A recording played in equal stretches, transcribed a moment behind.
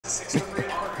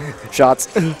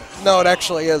Shots. No, it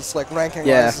actually is, like,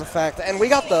 ranking-wise is a fact. And we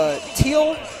got the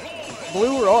teal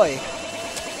blue Roy.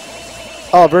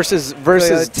 Oh, versus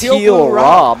teal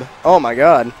Rob. Oh, my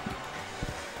God.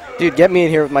 Dude, get me in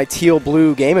here with my teal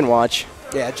blue Game & Watch.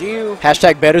 Yeah, GU.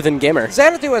 Hashtag better than gamer.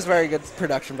 Xanadu has very good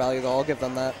production value, though. I'll give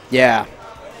them that. Yeah.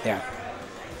 Yeah.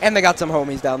 And they got some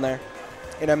homies down there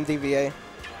in MDVA.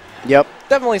 Yep.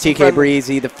 Definitely some TK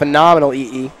Breezy, the phenomenal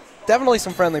EE. Definitely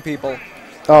some friendly people.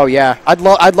 Oh, yeah. I'd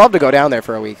love to go down there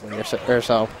for a week or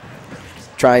so.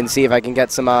 Try and see if I can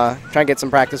get some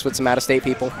practice with some out-of-state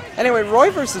people. Anyway,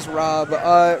 Roy versus Rob.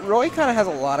 Roy kind of has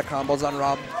a lot of combos on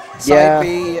Rob. Side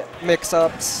B,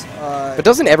 mix-ups. But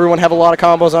doesn't everyone have a lot of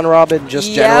combos on Rob in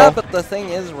just general? Yeah, but the thing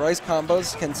is, Roy's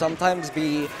combos can sometimes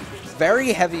be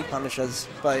very heavy punishes.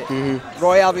 But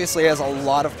Roy obviously has a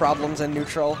lot of problems in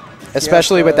neutral.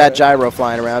 Especially with that gyro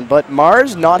flying around. But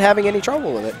Mars not having any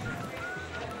trouble with it.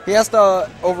 He has to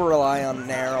over-rely on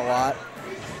Nair a lot.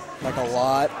 Like, a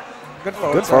lot. Good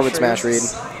forward smash read.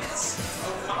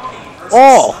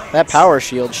 Oh, that power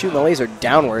shield shooting the laser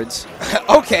downwards.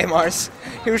 Okay, Mars.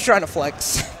 He was trying to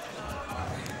flex.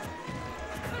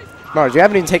 Mars, you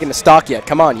haven't even taken the stock yet.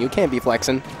 Come on, you can't be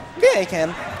flexing. Yeah, he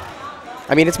can.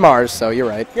 I mean, it's Mars, so you're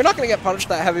right. You're not going to get punished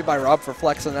that heavy by Rob for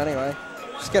flexing anyway.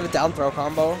 Just get a down throw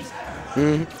combo.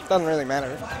 Doesn't really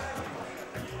matter.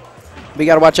 We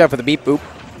got to watch out for the beep boop.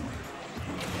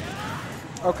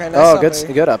 Okay, nice.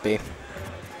 Good up B.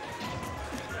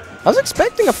 I was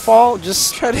expecting a fall,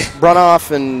 just try to run off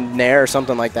and nair or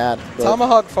something like that.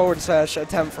 Tomahawk forward smash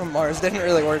attempt from Mars didn't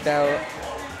really work out.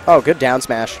 Oh, good down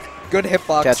smash. Good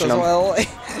hitbox as well.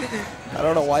 I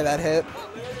don't know why that hit.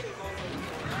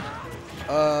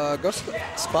 Ghost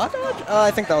spot dodge? I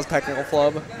think that was technical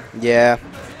flub. Yeah.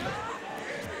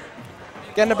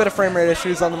 Getting a bit of frame rate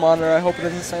issues on the monitor. I hope it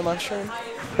isn't the same on stream.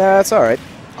 Nah, that's all right.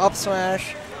 Up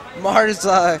smash. Mars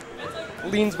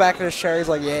leans back in his chair. He's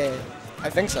like, yeah. I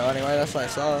think so, anyway. That's what I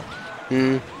saw.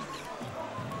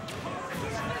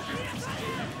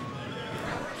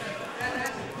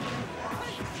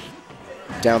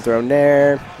 Down throw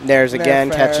Nair. Nairs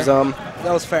again, catches him.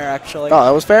 That was fair, actually. Oh,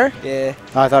 that was fair? Yeah.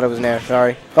 Oh, I thought it was Nair.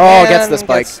 Sorry. Oh, gets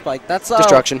the spike. That's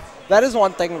destruction. That is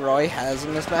one thing Roy has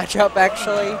in this matchup,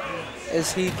 actually,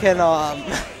 is he can,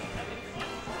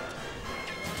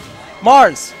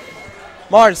 Mars!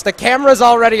 Mars, the camera's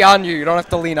already on you. You don't have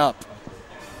to lean up.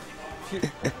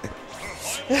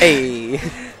 Hey.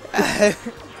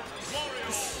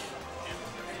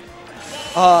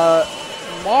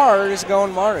 Mars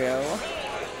going Mario.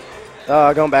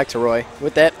 Going back to Roy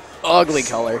with that ugly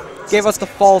color. Gave us the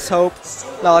false hope.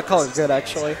 No, that color's good,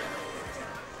 actually.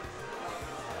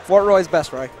 Fort Roy's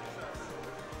best Roy.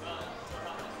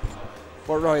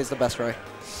 Fort Roy is the best Roy.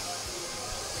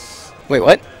 Wait,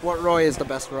 what? What Roy is the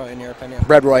best Roy, in your opinion?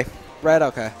 Red Roy. Red,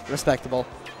 okay. Respectable.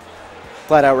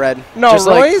 Flat out red. No,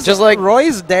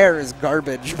 Roy's dare is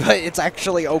garbage, but it's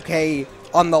actually okay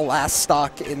on the last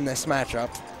stock in this matchup.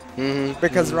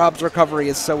 Because Rob's recovery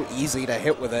is so easy to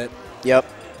hit with it. Yep.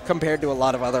 Compared to a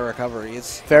lot of other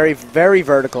recoveries. Very, very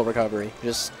vertical recovery.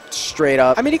 Just straight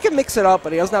up. I mean, he can mix it up,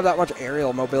 but he doesn't have that much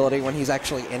aerial mobility when he's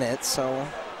actually in it, so...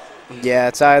 Yeah,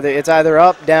 it's either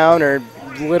up, down, or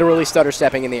literally stutter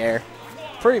stepping in the air.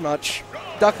 Pretty much.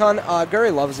 Duck Hunt,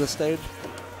 Guri loves this stage.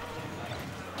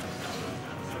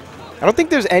 I don't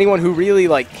think there's anyone who really,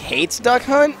 like, hates Duck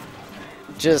Hunt.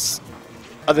 Just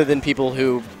other than people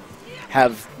who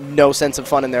have no sense of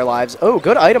fun in their lives. Oh,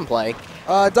 good item play.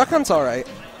 Duck Hunt's alright.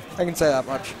 I can say that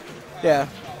much. Yeah.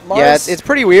 Mars, yeah, it's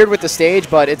pretty weird with the stage,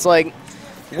 but it's like,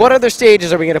 what other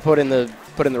stages are we going to put in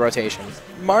the rotation?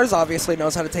 Mars obviously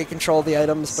knows how to take control of the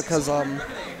items because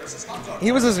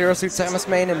he was a Zero Suit Samus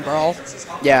main in Brawl.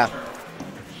 Yeah.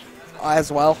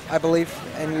 As well, I believe.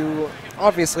 And you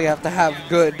obviously have to have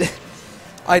good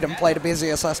item play to be a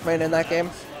ZSS main in that game.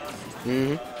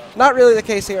 Not really the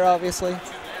case here, obviously.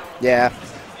 Yeah.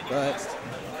 But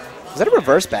is that a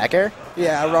reverse back air?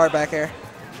 Yeah, a raw back air.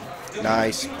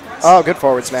 Nice. Oh, good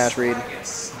forward smash read.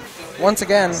 Once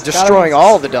again, destroying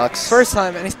all the ducks. First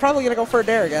time, and he's probably going to go for a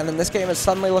dare again, and this game is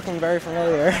suddenly looking very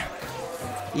familiar.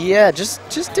 Yeah, just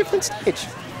different stage.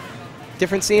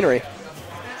 Different scenery.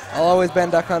 I'll always ban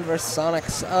Duck Hunt versus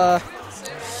Sonics.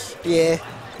 Yeah.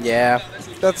 Yeah.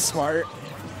 That's smart.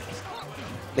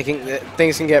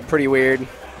 Things can get pretty weird.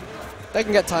 They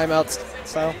can get timeouts,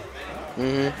 so.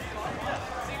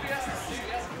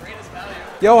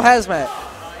 Yo, Hazmat.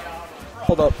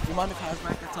 Hold up. You mind if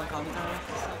Hazmat gets on commentary?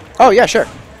 Oh, yeah, sure.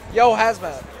 Yo,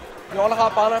 Hazmat. You want to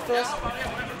hop on after this?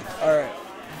 All right.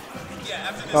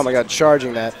 Oh, my God,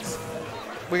 charging that.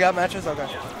 We got matches? Okay.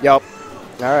 Yup.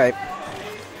 All right.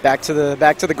 Back to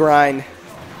the grind.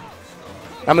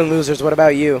 I'm in losers. What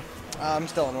about you? I'm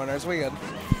still in winners. We good.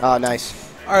 Oh, nice.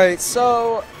 All right,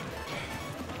 so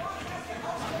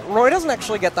Roy doesn't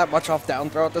actually get that much off down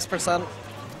throw at this percent.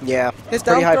 Yeah, His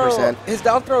pretty down high throw, percent. his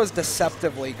down throw is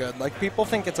deceptively good. Like, people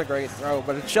think it's a great throw,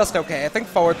 but it's just okay. I think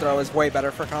forward throw is way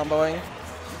better for comboing.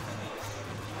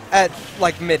 At,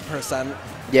 like, mid-percent.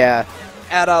 Yeah.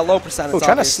 At a low percent, Oh, it's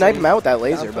trying to snipe him out with that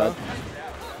laser, but...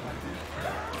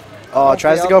 Oh,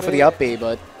 tries to go for the up B,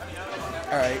 but...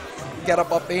 Alright. Get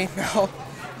up B. No.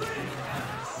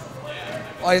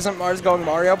 Why isn't Mars going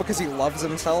Mario? Because he loves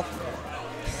himself.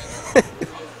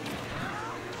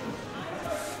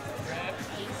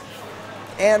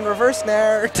 And reverse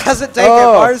nair doesn't take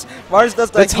it. Mars does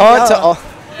the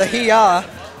Hiya.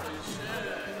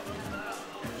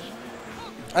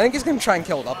 I think he's going to try and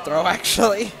kill it up throw,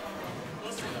 actually.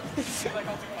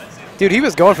 Dude, he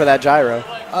was going for that gyro.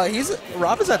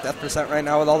 Rob is at death percent right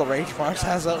now with all the rage Mars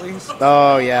has, at least.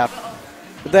 Oh, yeah.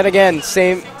 But then again,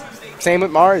 same with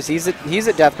Mars. He's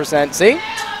at death percent. See?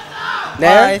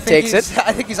 Nair takes it.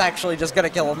 I think he's actually just going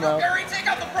to kill him, though. Take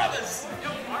out the brothers!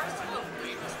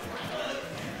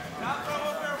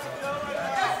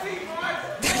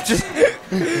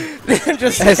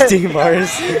 just SD Mars.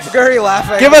 Guri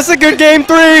laughing. Give us a good game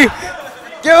 3!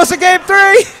 Give us a game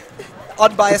 3!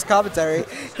 Unbiased commentary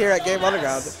here at Game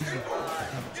Underground.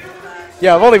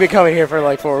 Yeah, I've only been coming here for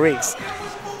like 4 weeks.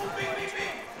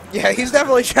 Yeah, he's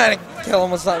definitely trying to kill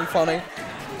him with something funny.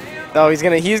 Oh, he's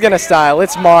gonna style.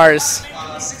 It's Mars.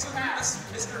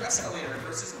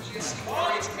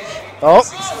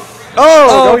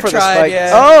 Oh, go for the spike.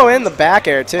 Yeah. Oh, and the back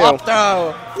air too. Up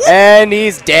throw. And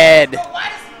he's dead.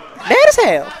 Mad as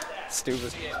hell.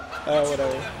 Stupid.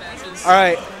 Whatever.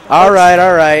 All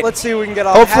right. Let's see if we can get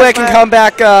off. Hopefully I can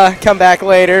come back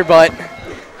later, but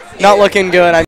not looking good.